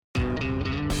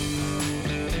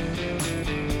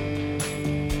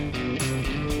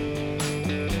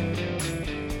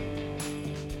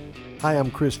Hi,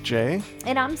 I'm Chris J.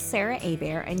 And I'm Sarah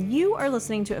Abear, and you are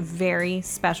listening to a very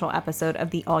special episode of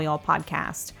the All Y'all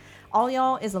podcast. All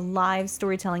Y'all is a live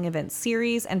storytelling event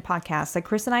series and podcast that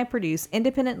Chris and I produce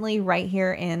independently right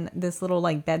here in this little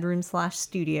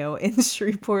bedroom/studio in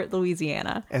Shreveport,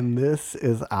 Louisiana. And this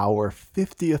is our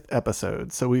 50th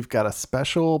episode. So we've got a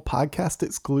special podcast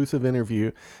exclusive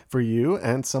interview for you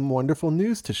and some wonderful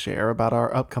news to share about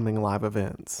our upcoming live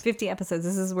events. 50 episodes.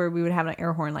 This is where we would have an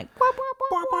air horn like... Wah,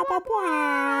 wah, wah, wah, wah.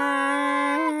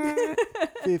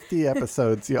 50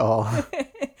 episodes, y'all.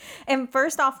 And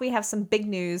first off, we have some big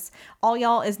news. All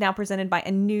Y'all is now presented by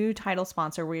a new title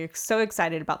sponsor. We're so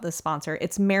excited about this sponsor.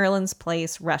 It's Maryland's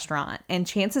Place Restaurant. And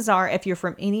chances are, if you're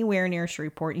from anywhere near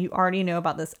Shreveport, you already know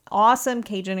about this awesome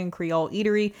Cajun and Creole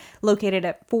eatery located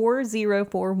at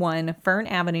 4041 Fern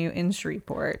Avenue in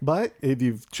Shreveport. But if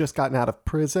you've just gotten out of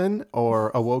prison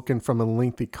or awoken from a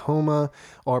lengthy coma,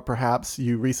 or perhaps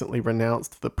you recently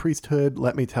renounced the priesthood,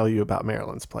 let me tell you about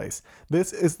Maryland's Place.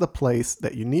 This is the place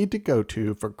that you need to go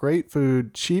to for great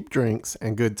food, cheap drinks,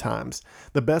 and good times.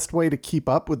 The best way to keep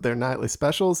up with their nightly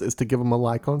specials is to give them a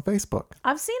like on Facebook.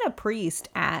 I've seen a priest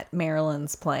at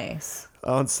Maryland's Place.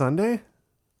 On Sunday?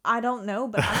 I don't know,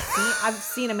 but I've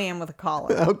seen a man with a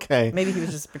collar. Okay. Maybe he was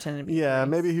just pretending to be. Yeah,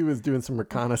 maybe he was doing some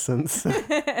reconnaissance.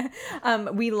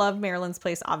 We love Maryland's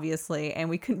Place, obviously, and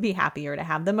we couldn't be happier to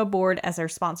have them aboard as our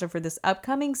sponsor for this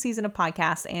upcoming season of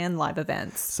podcasts and live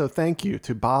events. So thank you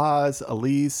to Boz,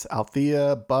 Elise,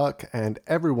 Althea, Buck, and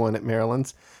everyone at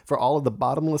Maryland's for all of the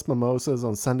bottomless mimosas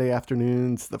on Sunday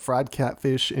afternoons, the fried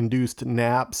catfish-induced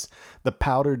naps, the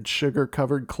powdered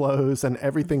sugar-covered clothes, and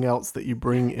everything else that you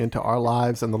bring into our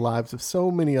lives and the lives of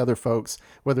so many other folks,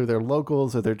 whether they're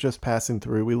locals or they're just passing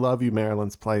through. We love you,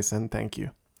 Maryland's Place, and thank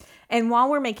you. And while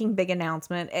we're making big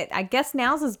announcement, I guess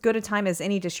now's as good a time as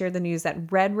any to share the news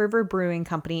that Red River Brewing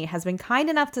Company has been kind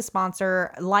enough to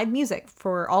sponsor live music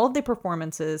for all of the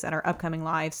performances at our upcoming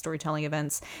live storytelling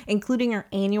events, including our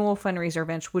annual fundraiser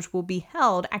event, which will be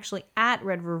held actually at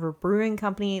Red River Brewing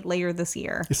Company later this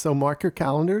year. So mark your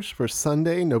calendars for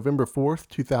Sunday, November 4th,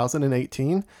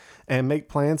 2018, and make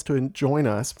plans to join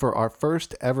us for our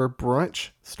first ever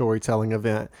brunch storytelling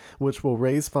event, which will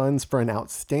raise funds for an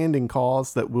outstanding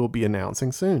cause that we'll be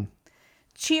announcing soon.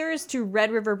 Cheers to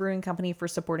Red River Brewing Company for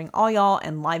supporting All Y'all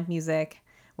and live music.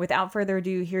 Without further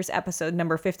ado, here's episode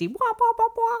number 50. Wah, wah, wah,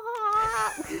 wah.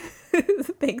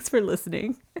 Thanks for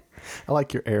listening. I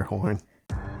like your air horn.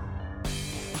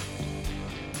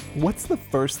 What's the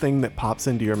first thing that pops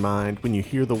into your mind when you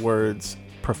hear the words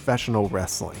professional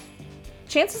wrestling?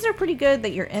 Chances are pretty good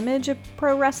that your image of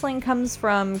pro wrestling comes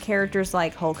from characters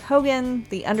like Hulk Hogan,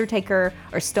 The Undertaker,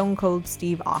 or Stone Cold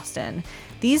Steve Austin.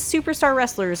 These superstar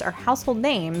wrestlers are household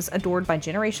names adored by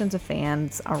generations of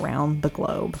fans around the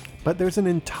globe. But there's an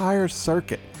entire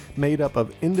circuit made up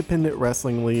of independent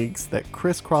wrestling leagues that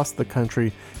crisscross the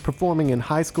country, performing in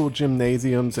high school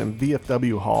gymnasiums and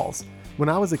VFW halls. When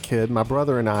I was a kid, my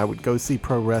brother and I would go see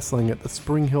pro wrestling at the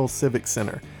Spring Hill Civic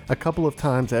Center a couple of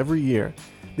times every year.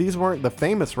 These weren't the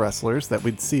famous wrestlers that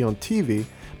we'd see on TV,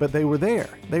 but they were there.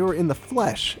 They were in the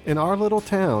flesh in our little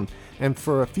town, and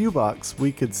for a few bucks,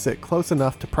 we could sit close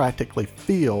enough to practically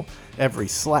feel every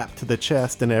slap to the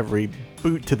chest and every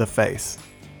boot to the face.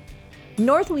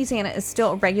 North Louisiana is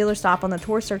still a regular stop on the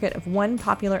tour circuit of one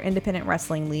popular independent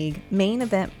wrestling league, Main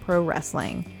Event Pro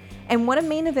Wrestling. And one of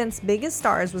Main Event's biggest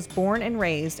stars was born and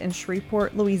raised in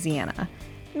Shreveport, Louisiana.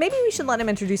 Maybe we should let him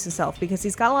introduce himself because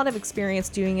he's got a lot of experience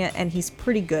doing it and he's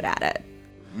pretty good at it.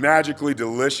 Magically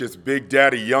delicious Big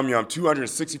Daddy Yum Yum,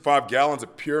 265 gallons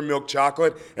of pure milk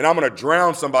chocolate, and I'm going to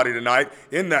drown somebody tonight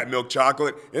in that milk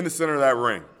chocolate in the center of that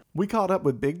ring. We caught up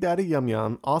with Big Daddy Yum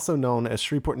Yum, also known as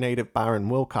Shreveport native Byron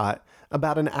Wilcott,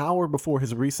 about an hour before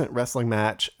his recent wrestling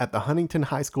match at the Huntington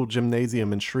High School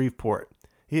Gymnasium in Shreveport.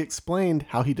 He explained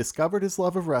how he discovered his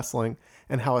love of wrestling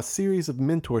and how a series of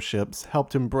mentorships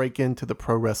helped him break into the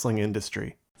pro wrestling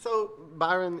industry. So,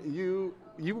 Byron, you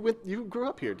grew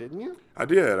up here, didn't you? I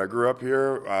did. I grew up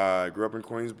here. I grew up in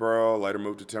Queensboro, later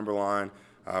moved to Timberline.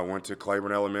 I went to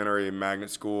Claiborne Elementary, Magnet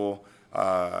School,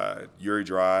 Uri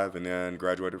Drive, and then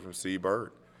graduated from C.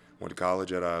 Bird. Went to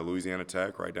college at Louisiana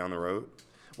Tech right down the road.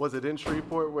 Was it in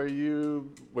Shreveport where you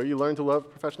learned to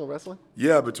love professional wrestling?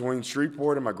 Yeah, between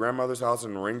Shreveport and my grandmother's house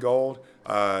in Ringgold,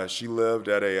 she lived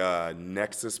at a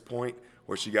nexus point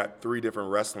where she got 3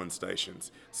 different wrestling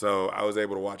stations. So I was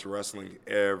able to watch wrestling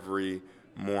every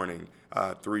morning,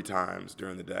 3 times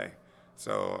during the day.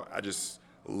 So I just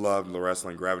loved the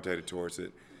wrestling, gravitated towards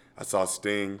it. I saw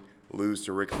Sting lose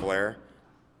to Ric Flair,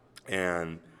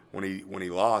 and when he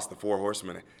lost, the Four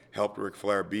Horsemen helped Ric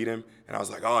Flair beat him, and I was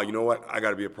like, oh, you know what? I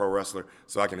got to be a pro wrestler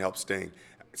so I can help Sting.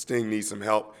 Sting needs some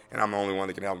help, and I'm the only one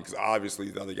that can help him because obviously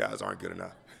the other guys aren't good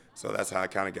enough. So that's how I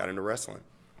kind of got into wrestling.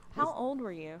 How old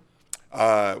were you?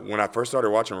 When I first started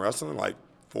watching wrestling, like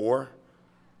 4,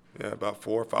 about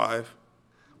 4 or 5.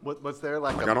 Was there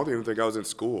like I don't even think I was in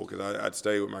school because I'd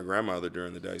stay with my grandmother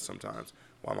during the day sometimes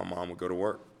while my mom would go to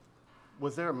work.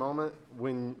 Was there a moment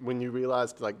when you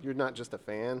realized, like, you're not just a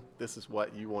fan, this is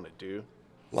what you want to do?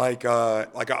 Like I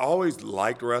always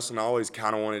liked wrestling. I always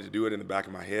kind of wanted to do it in the back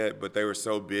of my head, but they were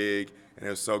so big and it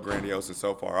was so grandiose and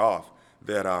so far off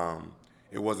that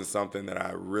it wasn't something that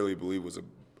I really believed was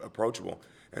approachable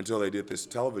until they did this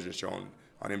television show on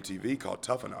MTV called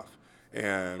Tough Enough.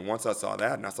 And once I saw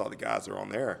that and I saw the guys that were on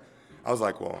there, I was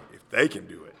like, well, if they can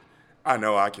do it, I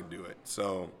know I can do it.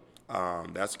 So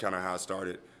that's kind of how I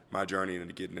started my journey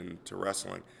into getting into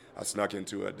wrestling. I snuck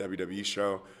into a WWE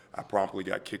show. I promptly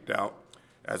got kicked out.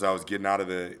 As I was being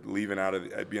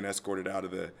escorted out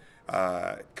of the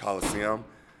Coliseum,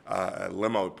 a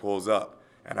limo pulls up,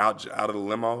 and out of the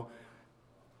limo,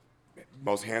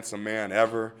 most handsome man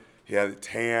ever. He had a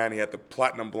tan, he had the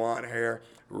platinum blonde hair.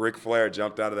 Ric Flair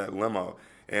jumped out of that limo,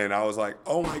 and I was like,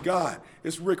 "Oh my God,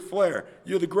 it's Ric Flair!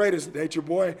 You're the greatest, Nature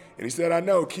Boy!" And he said, "I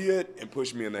know, kid," and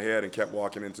pushed me in the head and kept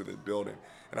walking into the building.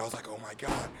 And I was like, "Oh my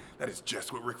God, that is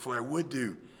just what Ric Flair would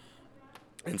do."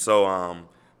 And so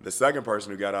the second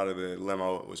person who got out of the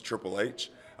limo was Triple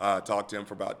H. Talked to him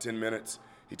for about 10 minutes.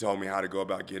 He told me how to go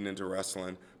about getting into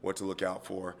wrestling, what to look out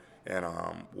for, and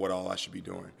what all I should be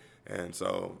doing. And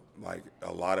so, like,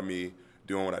 a lot of me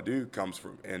doing what I do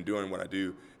and doing what I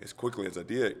do as quickly as I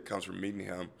did comes from meeting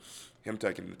him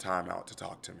taking the time out to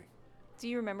talk to me. Do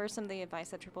you remember some of the advice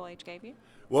that Triple H gave you?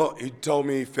 Well, he told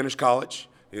me finish college.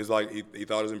 He was like, he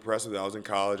thought it was impressive that I was in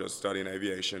college. I was studying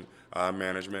aviation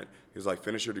management. He was like,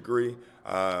 finish your degree.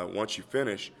 Once you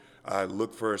finish,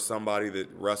 look for somebody that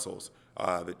wrestles,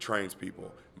 that trains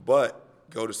people. But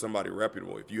go to somebody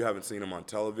reputable. If you haven't seen them on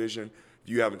television, if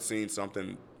you haven't seen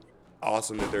something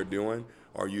awesome that they're doing,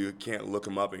 or you can't look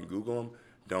them up and Google them,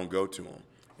 don't go to them.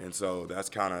 And so that's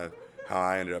kind of how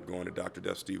I ended up going to Dr.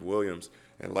 Death Steve Williams.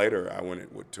 And later I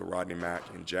went to Rodney Mack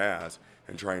and Jazz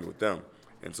and trained with them.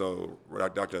 And so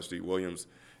Dr. Steve Williams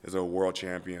is a world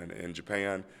champion in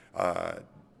Japan.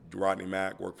 Rodney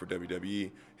Mack worked for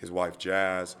WWE. His wife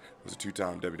Jazz was a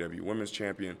 2-time WWE Women's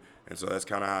Champion. And so that's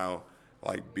kind of how,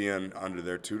 like, being under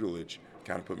their tutelage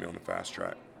kind of put me on the fast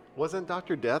track. Wasn't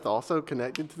Dr. Death also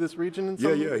connected to this region in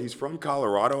some way? Yeah. He's from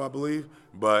Colorado, I believe,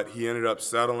 but he ended up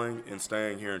settling and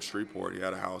staying here in Shreveport. He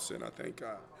had a house in, I think,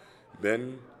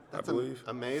 Benton, I believe.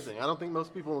 Amazing. I don't think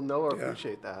most people know or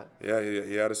appreciate that. Yeah,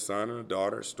 he had a son and a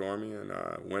daughter, Stormy and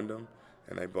Wyndham,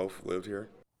 and they both lived here.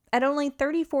 At only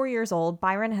 34 years old,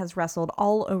 Byron has wrestled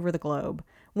all over the globe.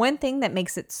 One thing that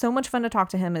makes it so much fun to talk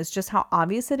to him is just how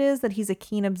obvious it is that he's a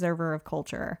keen observer of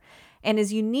culture. And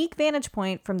his unique vantage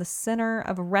point from the center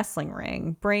of a wrestling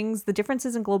ring brings the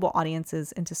differences in global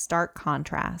audiences into stark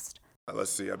contrast.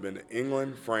 Let's see, I've been to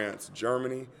England, France,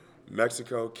 Germany,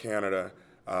 Mexico, Canada,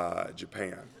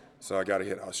 Japan. So I got to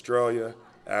hit Australia,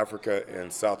 Africa,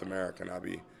 and South America, and I'll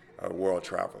be a world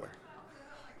traveler.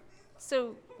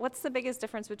 So what's the biggest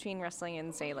difference between wrestling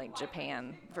in, say, like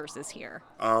Japan versus here?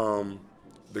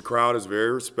 The crowd is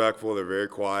very respectful. They're very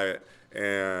quiet,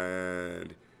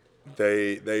 and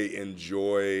they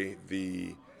enjoy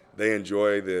the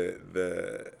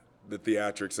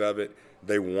theatrics of it.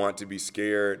 They want to be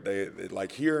scared. They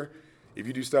like here, if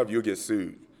you do stuff, you'll get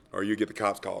sued or you get the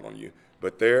cops called on you.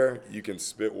 But there, you can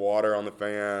spit water on the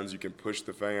fans, you can push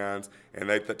the fans, and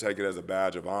they take it as a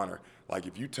badge of honor. Like,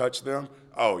 if you touch them,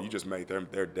 oh, you just made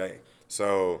their day.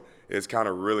 So it's kind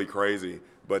of really crazy,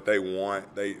 but they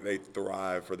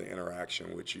thrive for the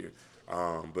interaction with you.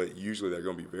 But usually they're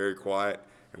going to be very quiet,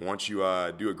 and once you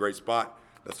do a great spot,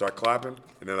 they'll start clapping,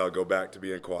 and then they'll go back to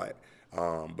being quiet.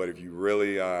 But if you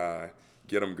really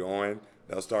get them going,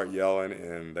 they'll start yelling,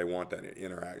 and they want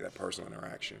that personal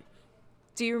interaction.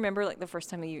 Do you remember, like, the first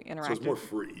time that you interacted? So it's more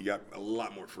free. You got a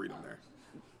lot more freedom there.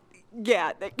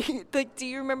 Yeah. Like, do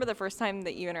you remember the first time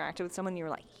that you interacted with someone? You were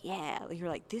like, yeah. You were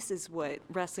like, this is what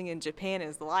wrestling in Japan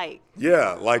is like.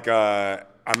 Yeah. Like, I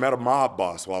met a mob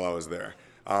boss while I was there.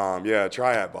 A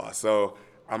triad boss. So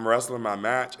I'm wrestling my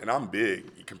match, and I'm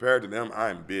big. Compared to them, I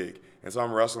am big. And so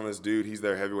I'm wrestling this dude. He's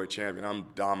their heavyweight champion. I'm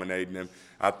dominating him.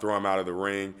 I throw him out of the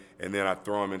ring, and then I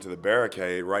throw him into the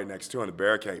barricade right next to him. The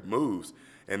barricade moves.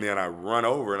 And then I run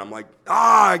over, and I'm like,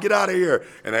 get out of here.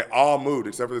 And they all moved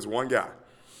except for this one guy.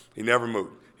 He never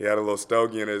moved. He had a little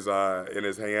stogie in his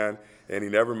hand, and he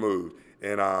never moved.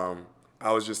 And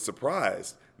I was just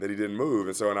surprised that he didn't move.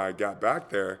 And so when I got back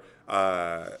there,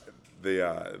 the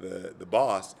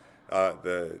boss,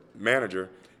 the manager,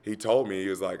 he told me, he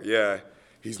was like, yeah,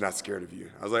 he's not scared of you.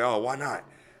 I was like, oh, why not?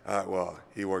 Well,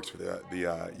 he works for the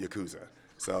Yakuza.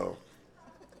 So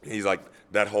he's like,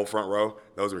 that whole front row,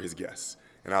 those were his guests.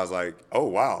 And I was like, oh,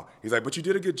 wow. He's like, but you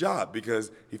did a good job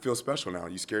because he feels special now.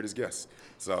 You scared his guests.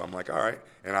 So I'm like, all right.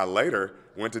 And I later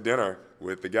went to dinner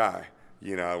with the guy.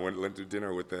 I went to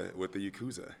dinner with the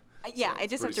Yakuza. Yeah, So I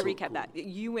just have to pretty recap cool. that.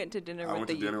 You went to dinner I with went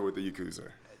the to dinner with the Yakuza.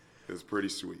 It was pretty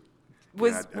sweet.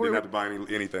 I didn't have to buy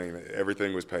anything.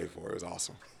 Everything was paid for. It was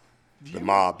awesome. The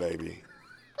mob, baby.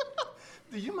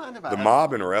 Do you mind if I The ask-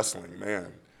 mob in wrestling,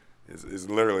 man, is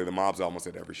literally the mob's almost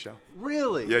at every show.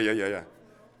 Really? Yeah.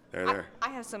 They're there.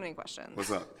 I have so many questions.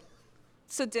 What's up?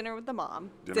 So dinner with the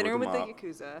mom, Dinner with the the mob.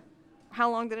 Yakuza.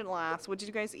 How long did it last? What did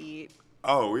you guys eat?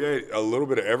 Oh, we ate a little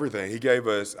bit of everything. He gave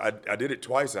us, I did it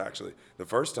twice actually. The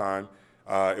first time,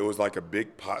 it was like a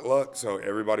big potluck. So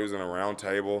everybody was in a round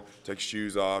table, take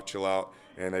shoes off, chill out.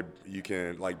 And you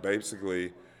can like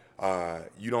basically,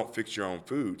 you don't fix your own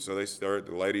food. So the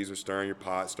ladies are stirring your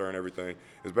pot, stirring everything.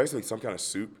 It's basically some kind of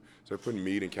soup. So they're putting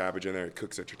meat and cabbage in there. It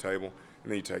cooks at your table and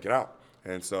then you take it out.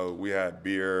 And so we had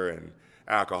beer and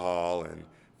alcohol and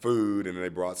food, and then they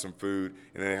brought some food,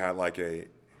 and then they had like a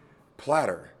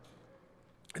platter.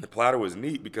 And the platter was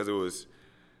neat because it was,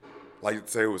 like,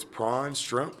 say it was prawns,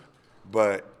 shrimp,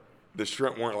 but the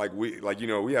shrimp weren't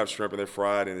we have shrimp and they're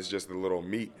fried and it's just the little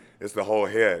meat. It's the whole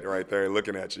head right there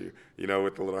looking at you,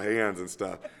 with the little hands and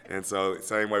stuff. And so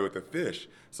same way with the fish.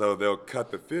 So they'll cut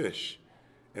the fish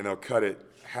and they'll cut it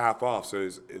half off, so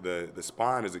the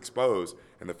spine is exposed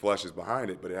and the flesh is behind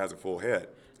it, but it has a full head.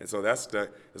 And so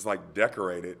it's like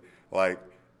decorated, like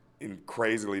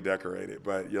crazily decorated,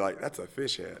 but you're like, that's a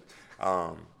fish head.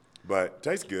 But it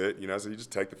tastes good, so you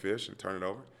just take the fish and turn it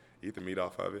over, eat the meat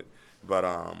off of it. But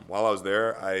while I was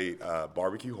there, I ate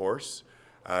barbecue horse,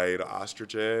 I ate an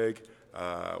ostrich egg,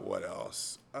 what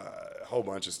else? A whole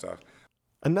bunch of stuff.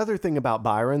 Another thing about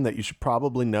Byron that you should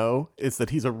probably know is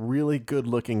that he's a really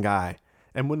good-looking guy.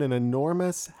 And when an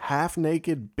enormous,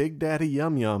 half-naked Big Daddy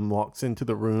Yum Yum walks into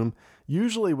the room,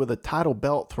 usually with a title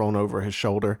belt thrown over his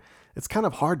shoulder, it's kind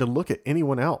of hard to look at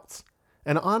anyone else.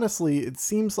 And honestly, it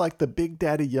seems like the Big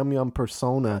Daddy Yum Yum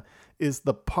persona is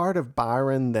the part of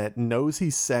Byron that knows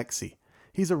he's sexy.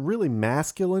 He's a really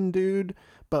masculine dude,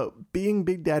 but being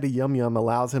Big Daddy Yum Yum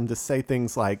allows him to say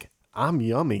things like, "I'm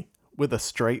yummy," with a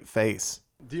straight face.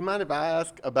 Do you mind if I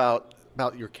ask about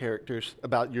your characters,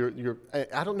 about your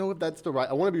I don't know if that's the right,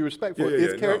 I want to be respectful.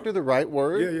 Is character the right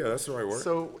word? Yeah, that's the right word.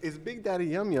 So is Big Daddy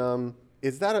Yum Yum,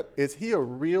 is he a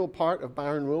real part of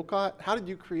Byron Wilcott? How did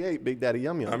you create Big Daddy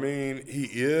Yum Yum? I mean, he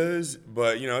is,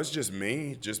 but it's just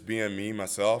me, just being me,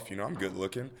 myself. I'm good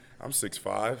looking. I'm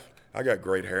 6'5". I got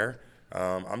great hair.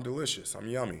 I'm delicious. I'm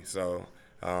yummy. So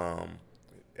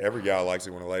every guy likes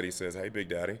it when a lady says, "Hey, Big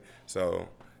Daddy." So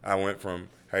I went from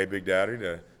 "Hey, Big Daddy"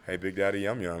 to "Hey, Big Daddy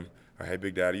Yum Yum," or "Hey,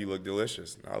 Big Daddy, you look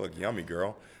delicious." I look yummy,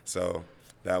 girl. So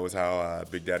that was how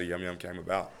Big Daddy Yum Yum came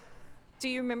about. Do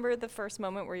you remember the first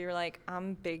moment where you were like,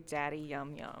 "I'm Big Daddy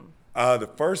Yum Yum"? The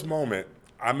first moment,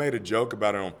 I made a joke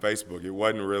about it on Facebook. It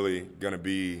wasn't really going to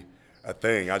be a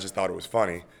thing. I just thought it was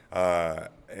funny.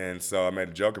 And so I made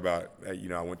a joke about,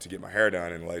 I went to get my hair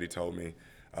done, and the lady told me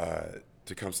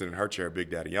to come sit in her chair,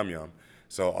 Big Daddy Yum Yum.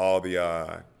 So all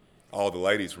the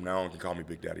ladies from now on can call me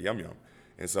Big Daddy Yum Yum.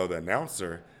 And so the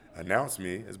announcer announced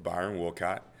me as Byron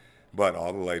Wilcott, but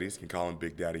all the ladies can call him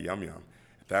Big Daddy Yum Yum.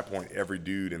 At that point, every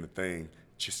dude in the thing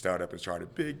just started up and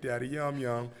started, "Big Daddy Yum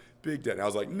Yum, Big Daddy." And I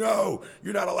was like, "No,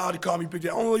 you're not allowed to call me Big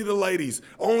Daddy. Only the ladies,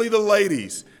 only the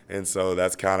ladies." And so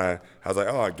that's kind of, I was like,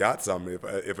 oh, I got something.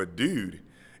 If a dude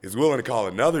is willing to call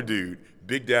another dude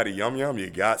Big Daddy Yum Yum, you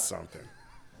got something.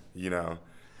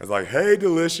 It's like, "Hey,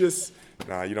 delicious."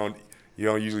 Nah, you don't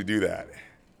usually do that.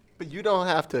 But you don't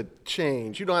have to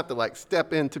change. You don't have to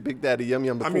step into Big Daddy Yum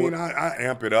Yum before. I mean, I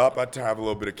amp it up. I have a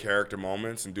little bit of character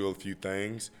moments and do a few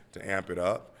things to amp it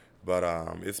up. But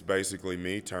it's basically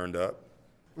me turned up.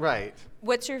 Right.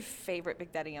 What's your favorite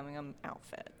Big Daddy Yum Yum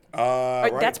outfit?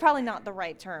 Right. That's probably not the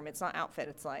right term. It's not outfit.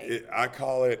 It's like I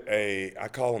call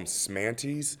them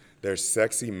smanties. They're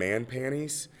sexy man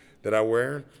panties that I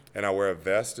wear, and I wear a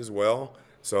vest as well.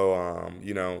 So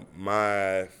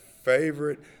my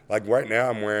favorite, like right now,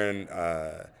 I'm wearing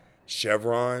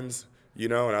chevrons,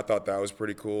 and I thought that was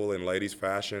pretty cool in ladies'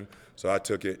 fashion. So I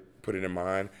took it, put it in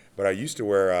mine. But I used to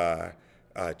wear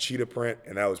cheetah print,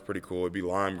 and that was pretty cool. It'd be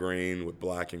lime green with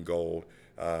black and gold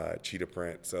cheetah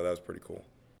print. So that was pretty cool.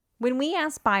 when we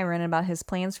asked Byron about his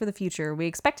plans for the future, we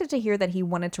expected to hear that he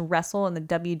wanted to wrestle in the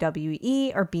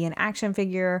WWE or be an action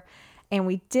figure, and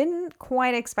we didn't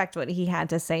quite expect what he had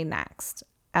to say next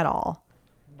at all.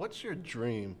 What's your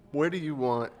dream? Where do you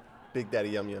want Big Daddy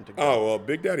Yum Yum to go? Oh, well,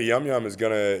 Big Daddy Yum Yum is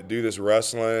going to do this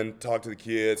wrestling, talk to the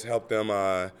kids, help them,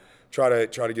 try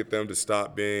to get them to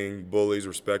stop being bullies,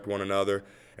 respect one another.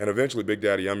 And eventually Big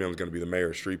Daddy Yum Yum is going to be the mayor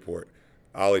of Shreveport.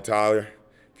 Ollie Tyler,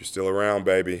 if you're still around,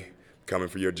 baby, coming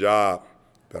for your job,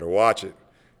 better watch it.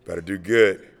 Better do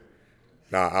good.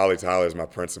 Nah, Ollie Tyler is my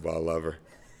principal. I love her.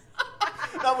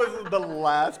 That was the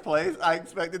last place I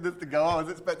expected this to go. I was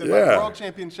expecting like world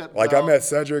championship. Like I met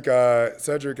Cedric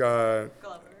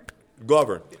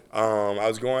Glover. I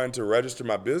was going to register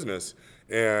my business,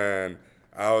 and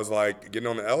I was like getting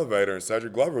on the elevator, and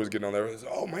Cedric Glover was getting on there. I was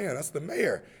like, oh man, that's the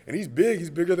mayor, and he's big. He's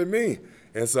bigger than me.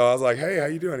 And so I was like, hey, how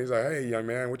you doing? He's like, hey, young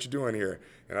man, what you doing here?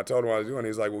 And I told him what I was doing. He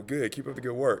was like, well, good. Keep up the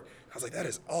good work. I was like, that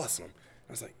is awesome.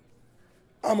 I was like,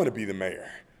 I'm gonna be the mayor.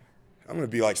 I'm going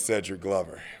to be like Cedric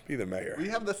Glover, be the mayor. We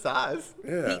have the size.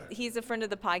 Yeah. He's a friend of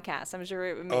the podcast. I'm sure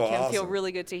it would make him feel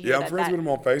really good to hear that. that. I'm friends with him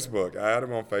on Facebook. I had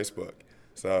him on Facebook.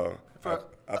 So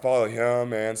I follow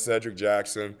him and Cedric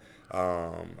Jackson.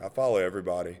 I follow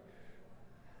everybody.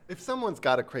 If someone's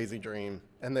got a crazy dream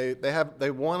and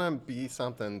they want to be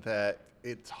something that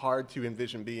it's hard to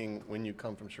envision being when you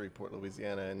come from Shreveport,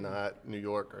 Louisiana, and not New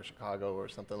York or Chicago or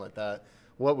something like that,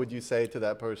 what would you say to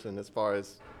that person as far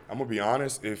as? I'm going to be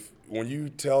honest. When you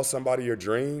tell somebody your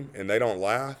dream and they don't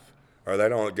laugh or they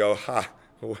don't go, ha,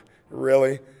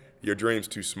 really? Your dream's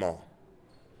too small.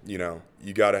 You know,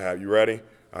 you got to have, you ready?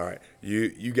 All right.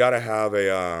 You got to have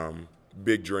a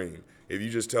big dream. If you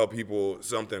just tell people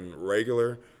something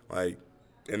regular, like,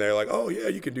 and they're like, oh, yeah,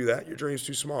 you can do that. Your dream's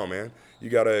too small, man.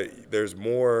 There's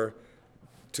more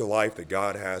to life that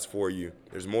God has for you.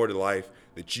 There's more to life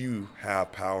that you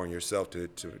have power in yourself to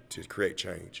create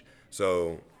change.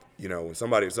 So, you know, when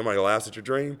somebody laughs at your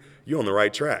dream, you're on the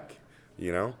right track,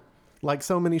 you know? Like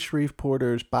so many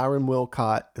Shreveporters, Byron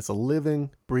Wilcott is a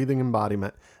living, breathing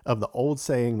embodiment of the old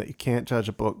saying that you can't judge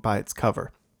a book by its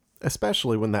cover,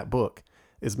 especially when that book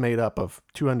is made up of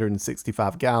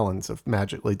 265 gallons of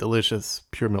magically delicious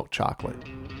pure milk chocolate.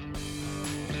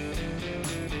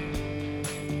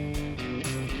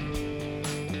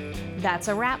 That's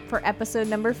a wrap for episode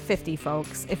number 50,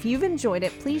 folks. If you've enjoyed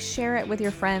it, please share it with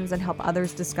your friends and help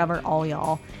others discover All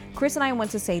Y'all. Chris and I want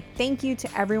to say thank you to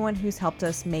everyone who's helped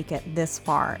us make it this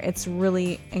far. It's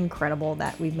really incredible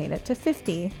that we've made it to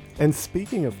 50. And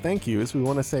speaking of thank yous, we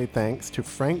want to say thanks to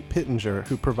Frank Pittenger,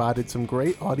 who provided some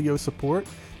great audio support,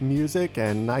 music,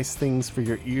 and nice things for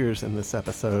your ears in this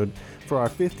episode. For our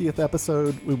 50th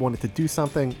episode, we wanted to do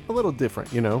something a little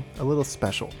different, a little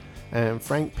special. And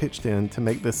Frank pitched in to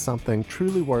make this something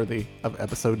truly worthy of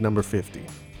episode number 50.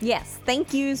 Yes,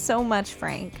 thank you so much,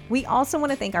 Frank. We also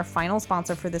want to thank our final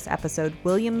sponsor for this episode,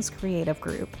 Williams Creative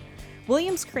Group.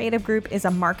 Williams Creative Group is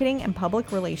a marketing and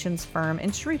public relations firm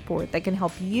in Shreveport that can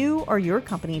help you or your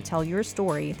company tell your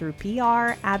story through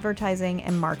PR, advertising,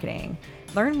 and marketing.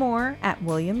 Learn more at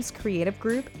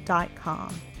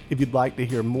williamscreativegroup.com. If you'd like to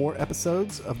hear more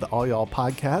episodes of the All Y'all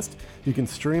podcast, you can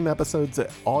stream episodes at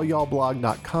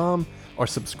allyallblog.com or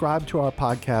subscribe to our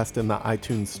podcast in the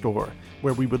iTunes store,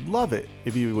 where we would love it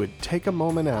if you would take a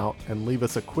moment out and leave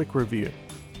us a quick review.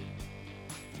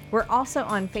 We're also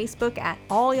on Facebook at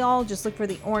All Y'all. Just look for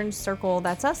the orange circle.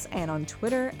 That's us. And on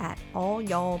Twitter at All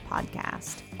Y'all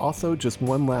Podcast. Also, just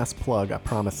one last plug. I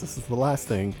promise this is the last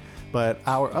thing. But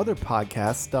our other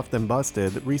podcast, Stuffed and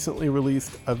Busted, recently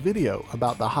released a video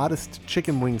about the hottest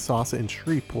chicken wing sauce in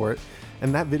Shreveport,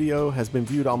 and that video has been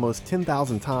viewed almost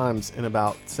 10,000 times in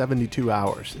about 72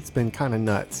 hours. It's been kind of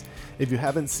nuts. If you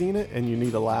haven't seen it and you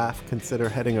need a laugh, consider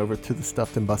heading over to the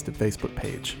Stuffed and Busted Facebook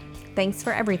page. Thanks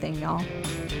for everything, y'all.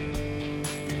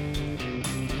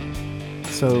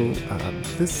 So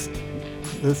this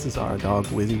is our dog,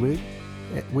 Wizzy Wig.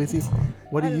 Wizzy,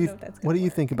 what do you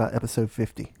think about episode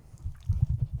 50?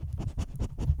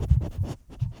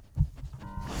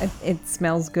 It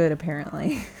smells good,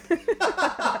 apparently.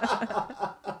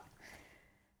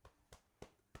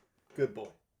 Good boy.